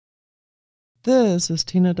This is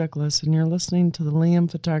Tina Douglas, and you're listening to the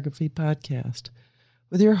Liam Photography Podcast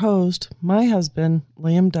with your host, my husband,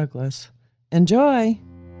 Liam Douglas. Enjoy!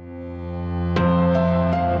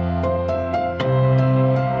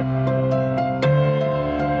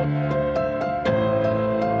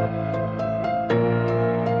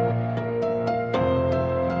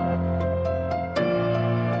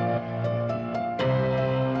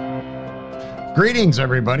 Greetings,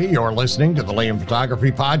 everybody. You're listening to the Liam Photography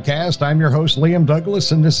Podcast. I'm your host, Liam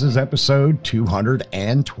Douglas, and this is episode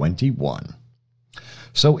 221.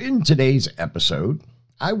 So in today's episode,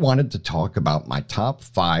 I wanted to talk about my top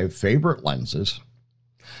 5 favorite lenses.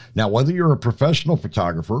 Now, whether you're a professional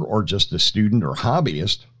photographer or just a student or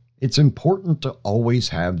hobbyist, it's important to always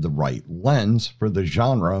have the right lens for the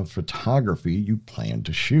genre of photography you plan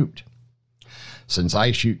to shoot. Since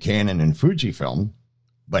I shoot Canon and Fujifilm,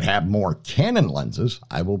 but have more Canon lenses,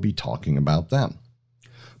 I will be talking about them.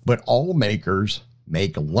 But all makers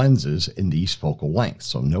make lenses in these focal lengths,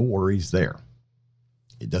 so no worries there.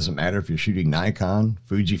 It doesn't matter if you're shooting Nikon,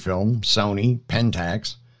 Fujifilm, Sony,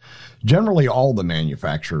 Pentax. Generally, all the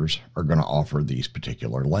manufacturers are going to offer these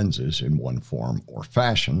particular lenses in one form or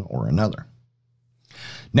fashion or another.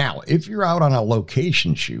 Now, if you're out on a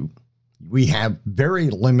location shoot, we have very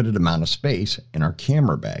limited amount of space in our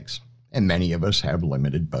camera bags. And many of us have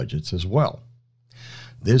limited budgets as well.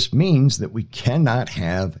 This means that we cannot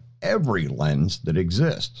have every lens that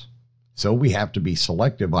exists, so we have to be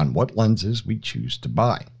selective on what lenses we choose to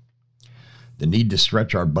buy. The need to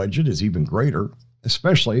stretch our budget is even greater,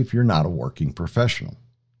 especially if you're not a working professional.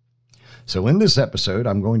 So in this episode,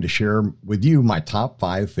 I'm going to share with you my top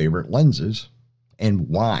 5 favorite lenses and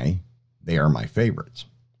why they are my favorites.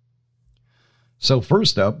 So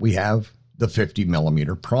first up, we have the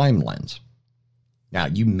 50mm prime lens. Now,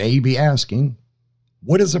 you may be asking,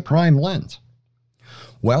 what is a prime lens?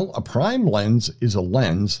 Well, a prime lens is a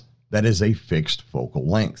lens that is a fixed focal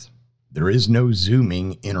length. There is no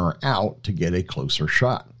zooming in or out to get a closer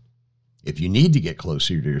shot. If you need to get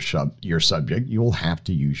closer to your subject, you will have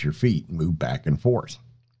to use your feet, move back and forth.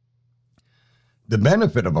 The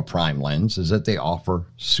benefit of a prime lens is that they offer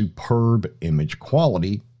superb image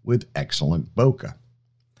quality with excellent bokeh.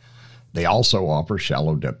 They also offer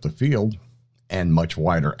shallow depth of field and much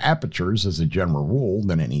wider apertures as a general rule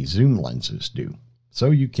than any zoom lenses do.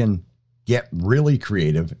 So you can get really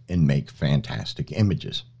creative and make fantastic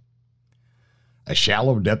images. A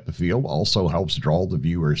shallow depth of field also helps draw the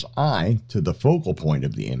viewer's eye to the focal point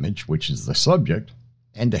of the image, which is the subject,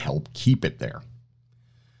 and to help keep it there.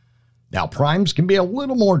 Now, primes can be a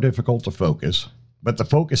little more difficult to focus, but the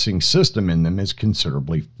focusing system in them is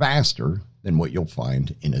considerably faster than what you'll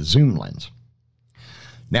find in a zoom lens.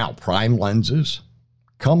 Now, prime lenses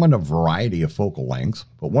come in a variety of focal lengths,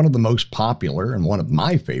 but one of the most popular and one of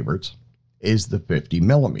my favorites is the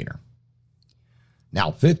 50mm. Now,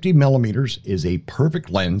 50mm is a perfect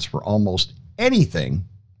lens for almost anything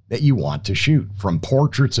that you want to shoot, from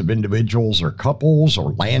portraits of individuals or couples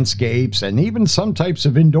or landscapes, and even some types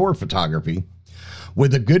of indoor photography.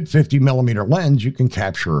 With a good 50mm lens, you can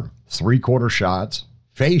capture 3/4 shots,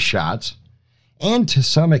 face shots, and to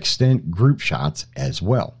some extent group shots as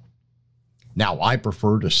well. Now, I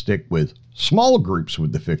prefer to stick with small groups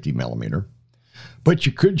with the 50mm, but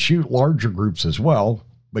you could shoot larger groups as well,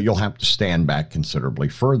 but you'll have to stand back considerably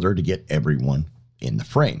further to get everyone in the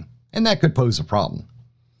frame, and that could pose a problem.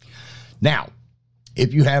 Now,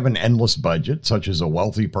 if you have an endless budget, such as a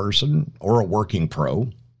wealthy person or a working pro,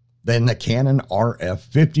 then the Canon RF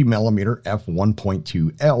 50mm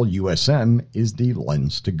f1.2L USM is the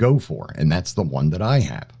lens to go for, and that's the one that I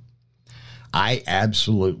have. I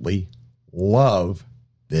absolutely love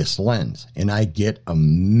this lens, and I get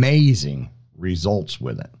amazing results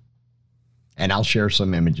with it. And I'll share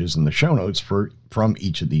some images in the show notes from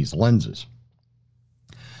each of these lenses.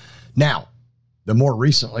 Now, the more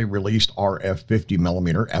recently released RF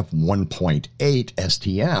 50mm f1.8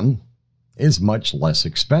 STM is much less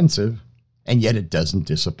expensive, and yet it doesn't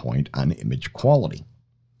disappoint on image quality.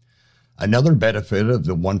 Another benefit of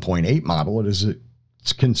the 1.8 model is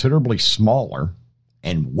it's considerably smaller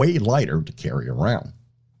and way lighter to carry around.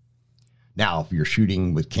 Now, if you're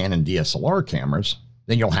shooting with Canon DSLR cameras,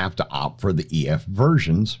 then you'll have to opt for the EF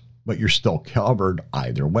versions, but you're still covered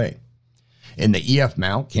either way. In the EF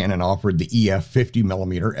mount, Canon offered the EF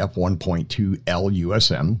 50mm f1.2L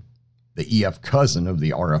USM, the EF cousin of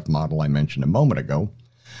the RF model I mentioned a moment ago.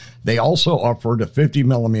 They also offered a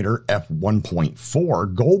 50mm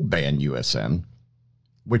f1.4 gold band USM,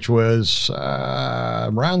 which was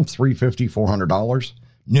around $350, $400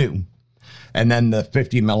 new, and then the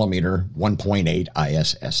 50mm 1.8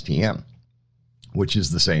 IS STM. which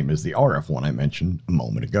is the same as the RF one I mentioned a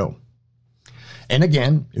moment ago. And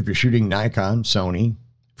again, if you're shooting Nikon, Sony,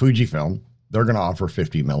 Fujifilm, they're going to offer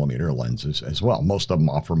 50 millimeter lenses as well. Most of them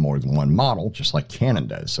offer more than one model, just like Canon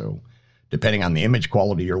does. So depending on the image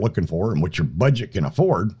quality you're looking for and what your budget can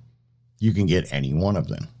afford, you can get any one of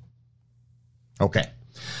them. Okay,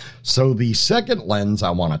 so the second lens I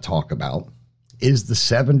want to talk about is the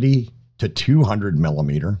 70 to 200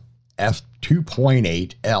 millimeter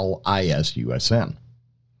f2.8 LIS USM.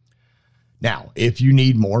 Now, if you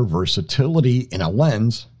need more versatility in a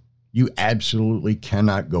lens, you absolutely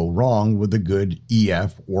cannot go wrong with a good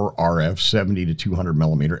EF or RF 70 to 200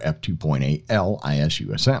 millimeter f2.8 LIS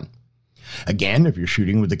USM. Again, if you're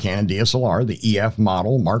shooting with the Canon DSLR, the EF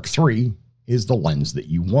model Mark III is the lens that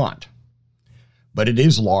you want. But it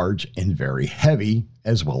is large and very heavy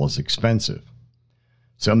as well as expensive.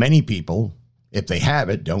 So many people, if they have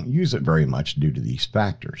it, don't use it very much due to these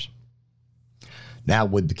factors. Now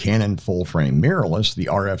with the Canon full-frame mirrorless, the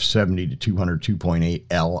RF 70 to 200 2.8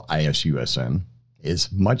 LIS USM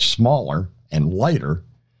is much smaller and lighter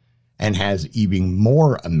and has even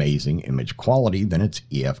more amazing image quality than its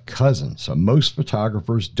EF cousin. So most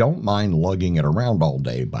photographers don't mind lugging it around all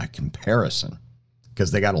day by comparison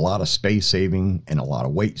because they got a lot of space saving and a lot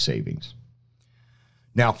of weight savings.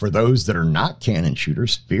 Now for those that are not Canon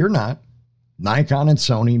shooters, fear not. Nikon and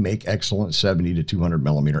Sony make excellent 70 to 200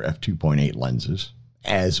 millimeter f2.8 lenses,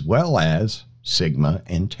 as well as Sigma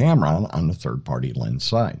and Tamron on the third-party lens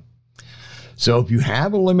side. So if you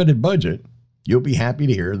have a limited budget, you'll be happy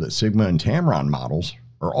to hear that Sigma and Tamron models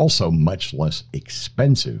are also much less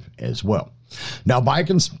expensive as well. Now, by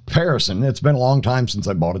comparison, it's been a long time since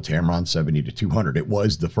I bought a Tamron 70 to 200. It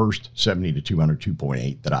was the first 70 to 200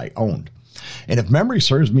 2.8 that I owned. And if memory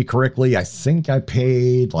serves me correctly, I think I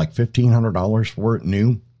paid like $1,500 for it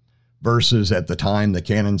new, versus at the time the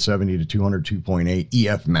Canon 70 to 200 2.8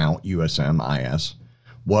 EF mount USM IS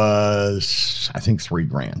was, I think,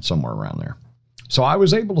 $3,000, somewhere around there. So I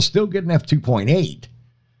was able to still get an f2.8,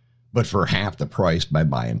 but for half the price by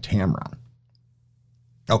buying Tamron.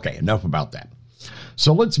 Okay, enough about that.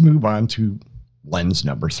 So let's move on to lens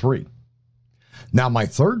number 3. Now, my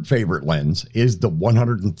third favorite lens is the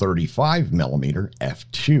 135 millimeter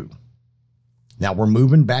f2. Now, we're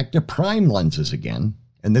moving back to prime lenses again,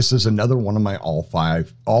 and this is another one of my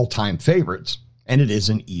all-time favorites, and it is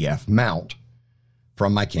an EF mount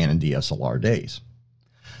from my Canon DSLR days.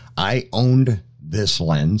 I owned this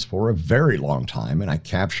lens for a very long time, and I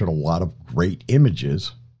captured a lot of great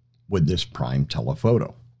images with this prime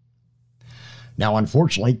telephoto. Now,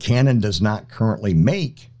 unfortunately, Canon does not currently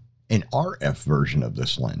make an RF version of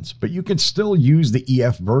this lens, but you can still use the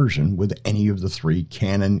EF version with any of the 3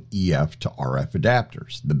 Canon EF to RF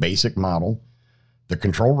adapters, the basic model, the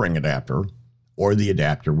control ring adapter, or the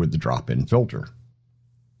adapter with the drop-in filter.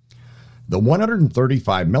 The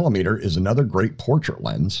 135 millimeter is another great portrait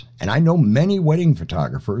lens, and I know many wedding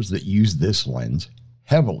photographers that use this lens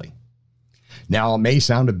heavily. Now, it may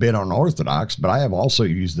sound a bit unorthodox, but I have also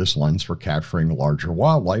used this lens for capturing larger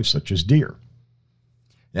wildlife such as deer.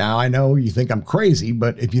 Now, I know you think I'm crazy,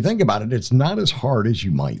 but if you think about it, it's not as hard as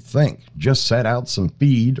you might think. Just set out some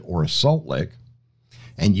feed or a salt lick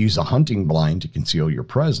and use a hunting blind to conceal your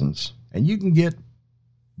presence, and you can get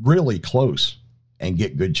really close and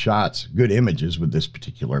get good shots, good images with this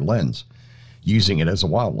particular lens, using it as a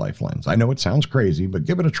wildlife lens. I know it sounds crazy, but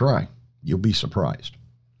give it a try. You'll be surprised.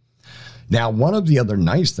 Now, one of the other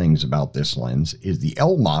nice things about this lens is the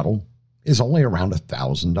L model is only around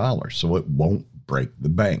 $1,000, so it won't break the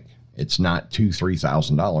bank. It's not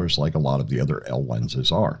 $2,000-$3,000 like a lot of the other L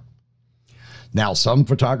lenses are. Now, some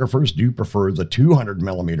photographers do prefer the 200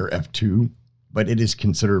 millimeter f2, but it is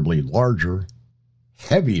considerably larger,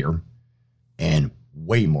 heavier, and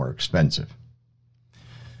way more expensive.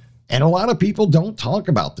 And a lot of people don't talk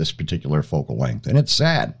about this particular focal length, and it's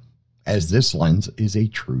sad, as this lens is a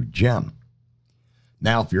true gem.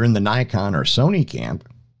 Now, if you're in the Nikon or Sony camp,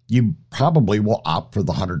 you probably will opt for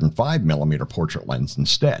the 105 millimeter portrait lens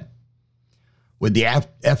instead. With the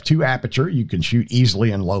f2 aperture, you can shoot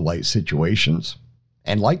easily in low light situations.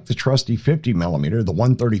 And like the trusty 50 millimeter, the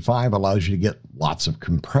 135 allows you to get lots of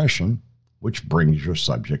compression, which brings your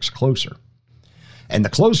subjects closer. And the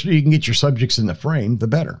closer you can get your subjects in the frame, the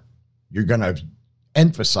better. You're going to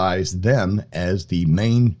emphasize them as the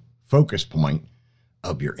main focus point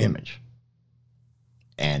of your image.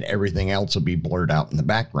 And everything else will be blurred out in the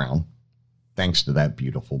background, thanks to that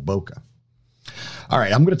beautiful bokeh. All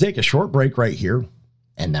right, I'm going to take a short break right here,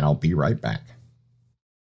 and then I'll be right back.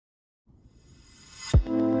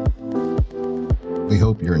 We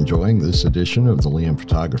hope you're enjoying this edition of the Liam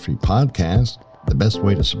Photography Podcast. The best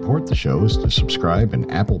way to support the show is to subscribe in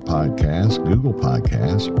Apple Podcasts, Google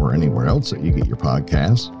Podcasts, or anywhere else that you get your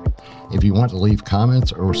podcasts. If you want to leave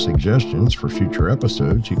comments or suggestions for future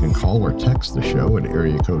episodes, you can call or text the show at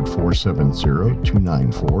area code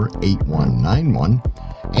 470-294-8191.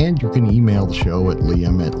 And you can email the show at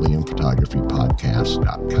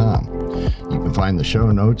liam@liamphotographypodcast.com. You can find the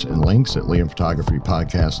show notes and links at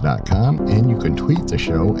liamphotographypodcast.com, and you can tweet the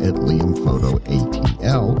show at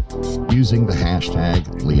liamphotoatl using the hashtag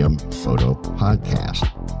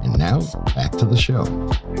liamphotopodcast. And now, back to the show.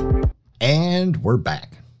 And we're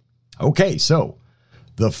back. Okay, so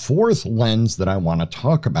the fourth lens that I want to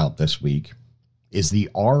talk about this week is the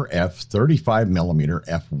RF 35mm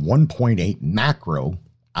f1.8 macro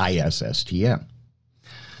ISSTM.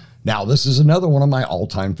 Now, this is another one of my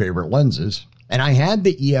all-time favorite lenses, and I had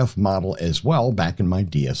the EF model as well back in my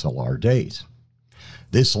DSLR days.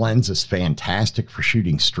 This lens is fantastic for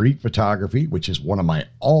shooting street photography, which is one of my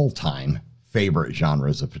all-time favorite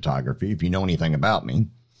genres of photography. If you know anything about me,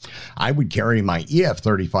 I would carry my EF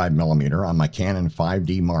 35mm on my Canon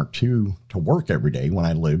 5D Mark II to work every day when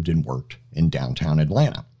I lived and worked in downtown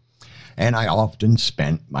Atlanta. And I often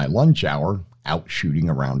spent my lunch hour out shooting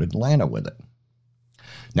around Atlanta with it.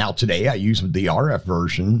 Now today I use the RF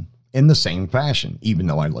version in the same fashion, even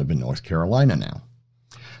though I live in North Carolina now.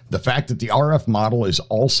 The fact that the RF model is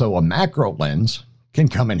also a macro lens can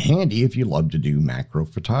come in handy if you love to do macro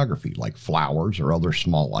photography, like flowers or other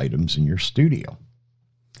small items in your studio.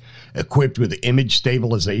 Equipped with image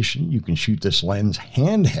stabilization, you can shoot this lens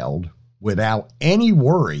handheld without any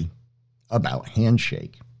worry about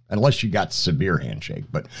handshake, unless you got severe handshake,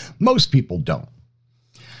 but most people don't.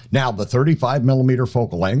 Now, the 35mm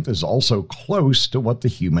focal length is also close to what the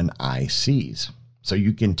human eye sees, so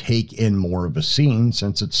you can take in more of a scene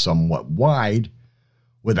since it's somewhat wide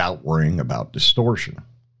without worrying about distortion.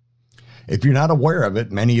 If you're not aware of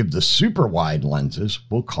it, many of the super wide lenses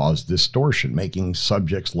will cause distortion, making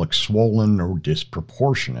subjects look swollen or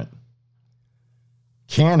disproportionate.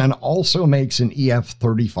 Canon also makes an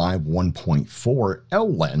EF35 1.4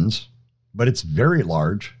 L lens, but it's very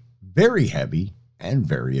large, very heavy, and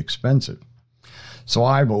very expensive. So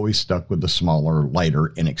I've always stuck with the smaller,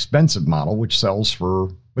 lighter, inexpensive model, which sells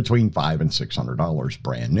for between $500 and $600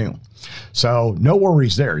 brand new. So no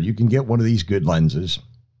worries there. You can get one of these good lenses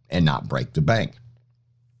and not break the bank.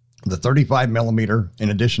 The 35mm, in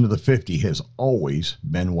addition to the 50, has always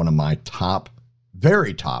been one of my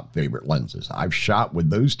very top favorite lenses. I've shot with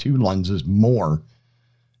those two lenses more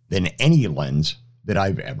than any lens that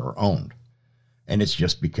I've ever owned. And it's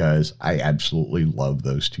just because I absolutely love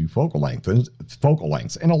those two focal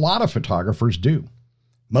lengths. And a lot of photographers do.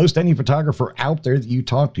 Most any photographer out there that you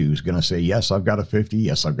talk to is going to say, yes, I've got a 50.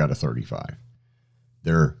 Yes, I've got a 35.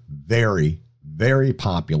 They're very, very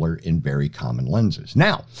popular and very common lenses.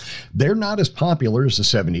 Now, they're not as popular as the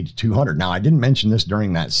 70-200. Now, I didn't mention this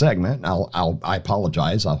during that segment. I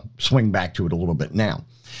apologize. I'll swing back to it a little bit now.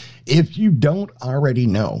 If you don't already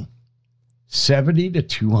know,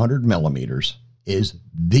 70-200 millimeters is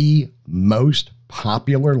the most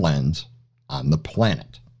popular lens on the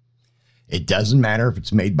planet. It doesn't matter if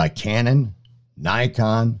it's made by Canon,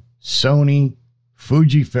 Nikon, Sony,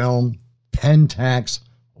 Fujifilm, Pentax,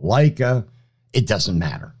 Leica. It doesn't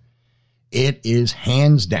matter. It is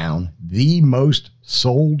hands down the most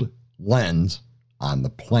sold lens on the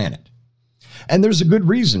planet. And there's a good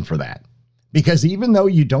reason for that. Because even though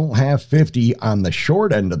you don't have 50 on the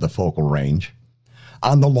short end of the focal range,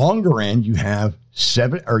 on the longer end, you have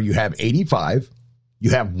 85, you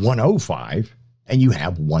have 105, and you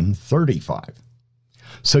have 135.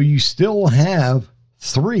 So you still have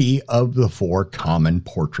 3 of the 4 common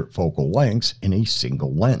portrait focal lengths in a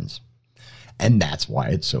single lens. And that's why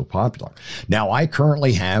it's so popular. Now, I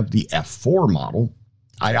currently have the f4 model.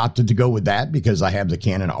 I opted to go with that because I have the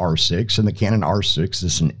Canon R6, and the Canon R6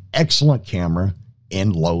 is an excellent camera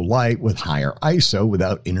in low light with higher ISO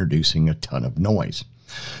without introducing a ton of noise.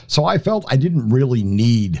 So I felt I didn't really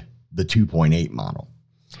need the 2.8 model.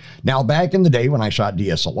 Now, back in the day when I shot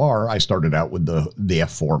DSLR, I started out with the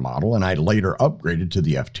f4 model, and I later upgraded to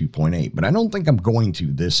the f2.8, but I don't think I'm going to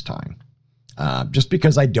this time. Just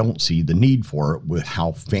because I don't see the need for it with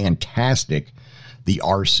how fantastic the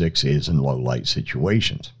R6 is in low light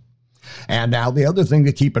situations. And now the other thing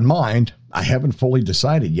to keep in mind, I haven't fully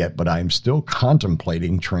decided yet, but I'm still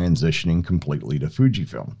contemplating transitioning completely to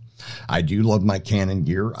Fujifilm. I do love my Canon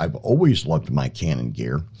gear. I've always loved my Canon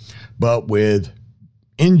gear, but with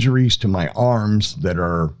injuries to my arms that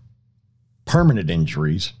are permanent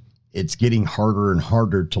injuries, it's getting harder and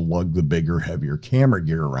harder to lug the bigger, heavier camera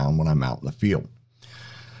gear around when I'm out in the field.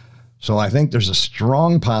 So I think there's a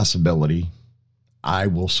strong possibility I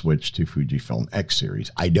will switch to Fujifilm X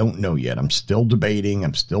series. I don't know yet. I'm still debating.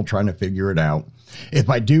 I'm still trying to figure it out. If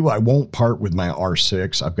I do, I won't part with my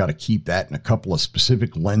R6. I've got to keep that and a couple of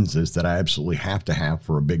specific lenses that I absolutely have to have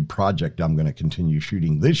for a big project I'm going to continue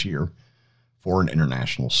shooting this year for an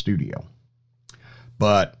international studio.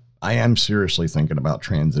 But I am seriously thinking about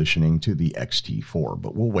transitioning to the X-T4,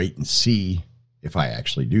 but we'll wait and see if I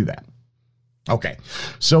actually do that. Okay,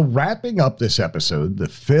 so wrapping up this episode, the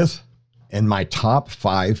fifth in my top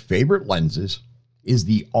 5 favorite lenses is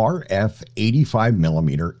the RF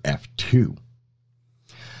 85mm f2.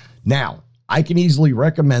 Now, I can easily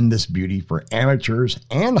recommend this beauty for amateurs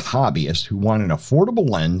and hobbyists who want an affordable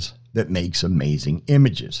lens that makes amazing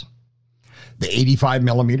images. The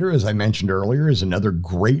 85mm, as I mentioned earlier, is another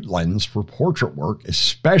great lens for portrait work,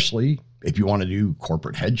 especially if you want to do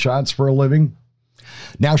corporate headshots for a living.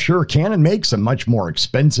 Now, sure, Canon makes a much more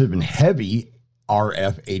expensive and heavy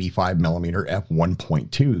RF 85mm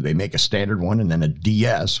f1.2. They make a standard one and then a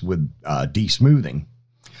DS with de-smoothing.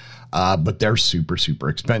 But they're super, super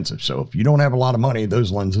expensive. So if you don't have a lot of money,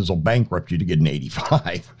 those lenses will bankrupt you to get an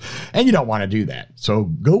 85. And you don't want to do that. So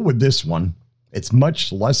go with this one. It's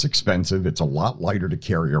much less expensive. It's a lot lighter to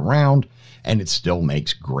carry around, and it still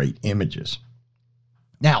makes great images.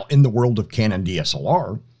 Now, in the world of Canon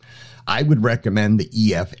DSLR, I would recommend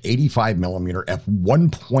the EF 85mm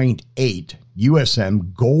f1.8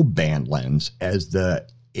 USM gold band lens as the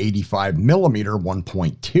 85mm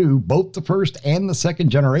 1.2. Both the first and the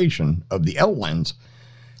second generation of the L lens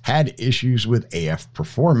had issues with AF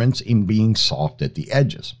performance in being soft at the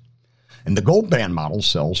edges. And the gold band model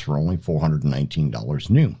sells for only $419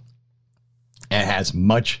 new. It has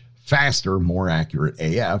much faster, more accurate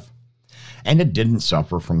AF, and it didn't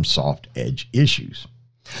suffer from soft edge issues.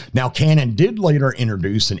 Now, Canon did later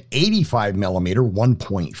introduce an 85mm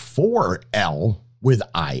 1.4L with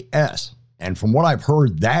IS. And from what I've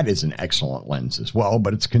heard, that is an excellent lens as well,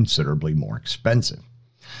 but it's considerably more expensive.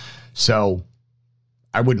 So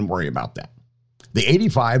I wouldn't worry about that. The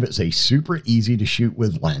 85 is a super easy to shoot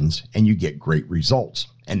with lens, and you get great results.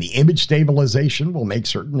 And the image stabilization will make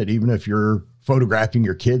certain that even if you're photographing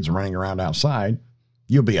your kids running around outside,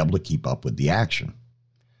 you'll be able to keep up with the action.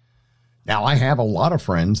 Now, I have a lot of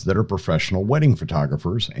friends that are professional wedding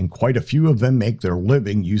photographers, and quite a few of them make their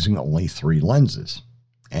living using only 3 lenses.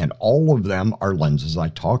 And all of them are lenses I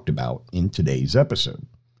talked about in today's episode: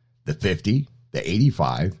 the 50, the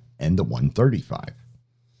 85, and the 135.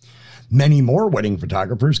 Many more wedding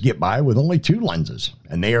photographers get by with only 2 lenses,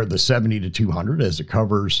 and they are the 70-200, as it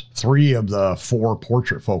covers 3 of the 4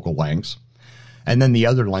 portrait focal lengths, and then the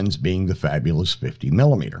other lens being the fabulous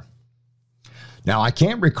 50mm. Now, I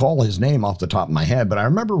can't recall his name off the top of my head, but I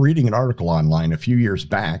remember reading an article online a few years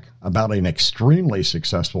back about an extremely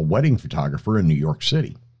successful wedding photographer in New York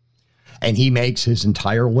City. And he makes his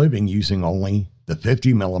entire living using only the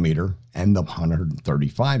 50mm and the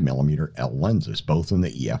 135mm L lenses, both in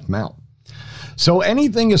the EF mount. So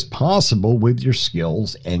anything is possible with your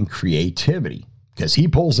skills and creativity, because he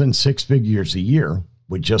pulls in 6 figures a year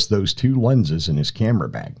with just those 2 lenses in his camera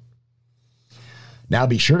bag. Now,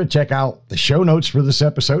 be sure to check out the show notes for this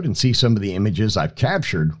episode and see some of the images I've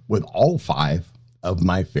captured with all 5 of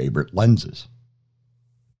my favorite lenses.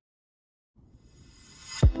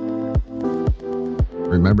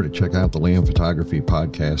 Remember to check out the Liam Photography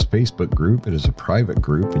Podcast Facebook group. It is a private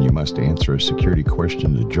group, and you must answer a security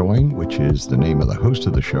question to join, which is the name of the host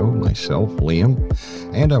of the show, myself, Liam.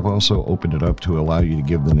 And I've also opened it up to allow you to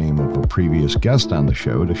give the name of a previous guest on the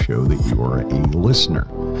show to show that you are a listener.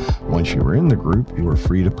 Once you are in the group, you are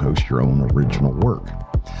free to post your own original work.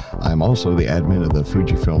 I'm also the admin of the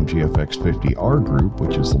Fujifilm GFX 50R group,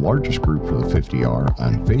 which is the largest group for the 50R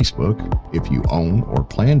on Facebook. If you own or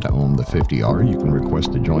plan to own the 50R, you can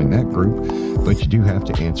request to join that group, but you do have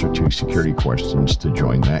to answer 2 security questions to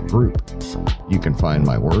join that group. You can find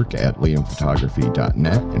my work at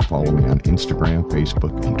liamphotography.net and follow me on Instagram,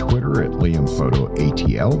 Facebook, and Twitter at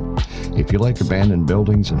liamphotoatl. If you like abandoned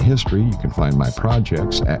buildings and history, you can find my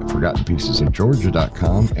projects at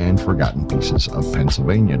forgottenpiecesofgeorgia.com and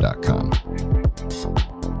forgottenpiecesofpennsylvania.com.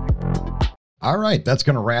 All right, that's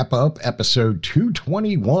going to wrap up episode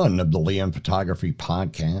 221 of the Liam Photography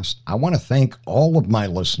Podcast. I want to thank all of my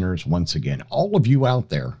listeners once again, all of you out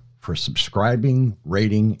there, for subscribing,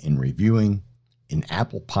 rating, and reviewing in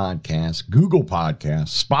Apple Podcasts, Google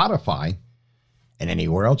Podcasts, Spotify, and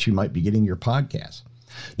anywhere else you might be getting your podcasts.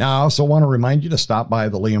 Now, I also want to remind you to stop by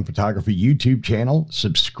the Liam Photography YouTube channel,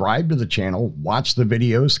 subscribe to the channel, watch the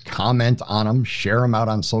videos, comment on them, share them out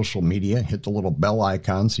on social media, hit the little bell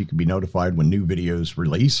icon so you can be notified when new videos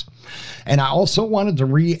release. And I also wanted to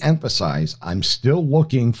re-emphasize, I'm still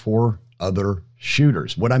looking for other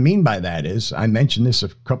shooters. What I mean by that is, I mentioned this a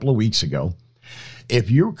couple of weeks ago. If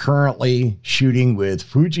you're currently shooting with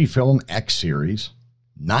Fujifilm X Series,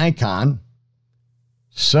 Nikon,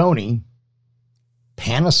 Sony,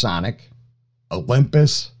 Panasonic,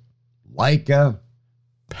 Olympus, Leica,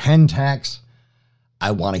 Pentax, I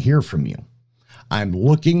want to hear from you. I'm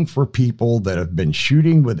looking for people that have been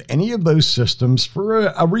shooting with any of those systems for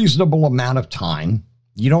a reasonable amount of time.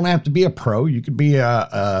 You don't have to be a pro. You could be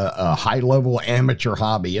a high-level amateur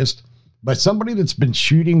hobbyist, but somebody that's been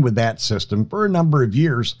shooting with that system for a number of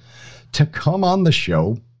years to come on the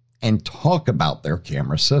show and talk about their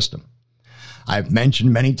camera system. I've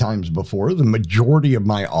mentioned many times before, the majority of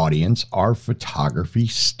my audience are photography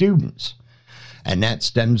students. And that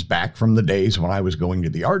stems back from the days when I was going to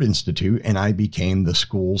the Art Institute and I became the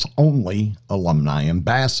school's only alumni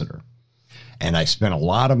ambassador. And I spent a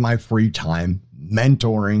lot of my free time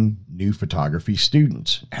mentoring new photography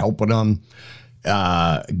students, helping them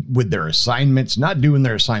with their assignments, not doing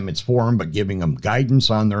their assignments for them, but giving them guidance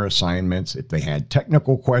on their assignments. If they had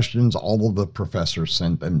technical questions, all of the professors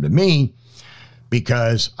sent them to me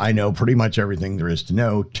because I know pretty much everything there is to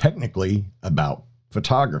know technically about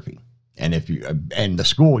photography. And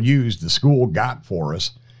the school got for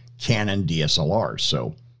us Canon DSLRs.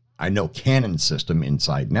 So I know Canon's system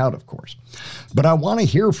inside and out, of course. But I want to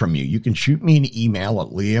hear from you. You can shoot me an email at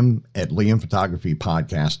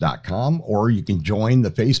liam@liamphotographypodcast.com, or you can join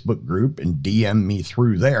the Facebook group and DM me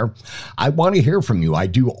through there. I want to hear from you. I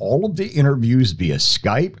do all of the interviews via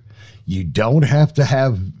Skype. You don't have to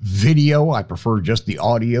have video. I prefer just the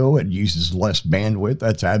audio. It uses less bandwidth.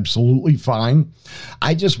 That's absolutely fine.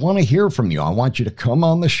 I just want to hear from you. I want you to come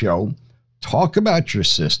on the show, talk about your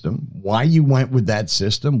system, why you went with that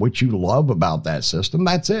system, what you love about that system.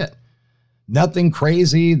 That's it. Nothing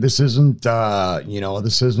crazy. This isn't,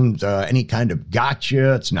 any kind of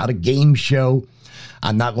gotcha. It's not a game show.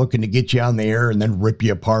 I'm not looking to get you on the air and then rip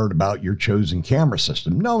you apart about your chosen camera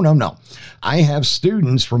system. No. I have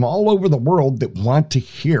students from all over the world that want to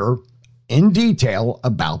hear in detail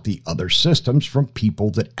about the other systems from people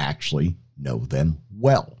that actually know them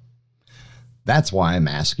well. That's why I'm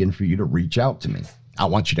asking for you to reach out to me. I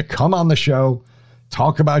want you to come on the show,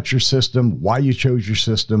 talk about your system, why you chose your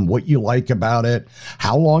system, what you like about it,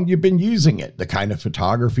 how long you've been using it, the kind of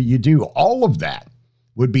photography you do, all of that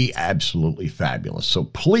would be absolutely fabulous. So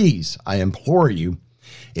please, I implore you,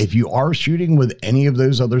 if you are shooting with any of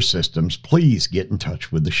those other systems, please get in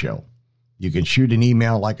touch with the show. You can shoot an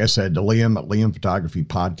email, like I said, to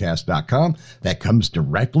liam@liamphotographypodcast.com. That comes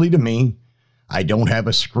directly to me. I don't have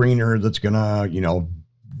a screener that's going to,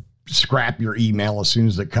 scrap your email as soon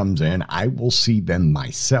as it comes in. I will see them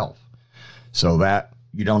myself so that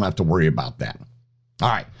you don't have to worry about that. All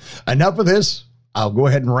right, enough of this. I'll go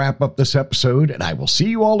ahead and wrap up this episode, and I will see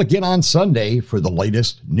you all again on Sunday for the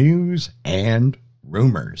latest news and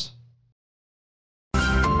rumors.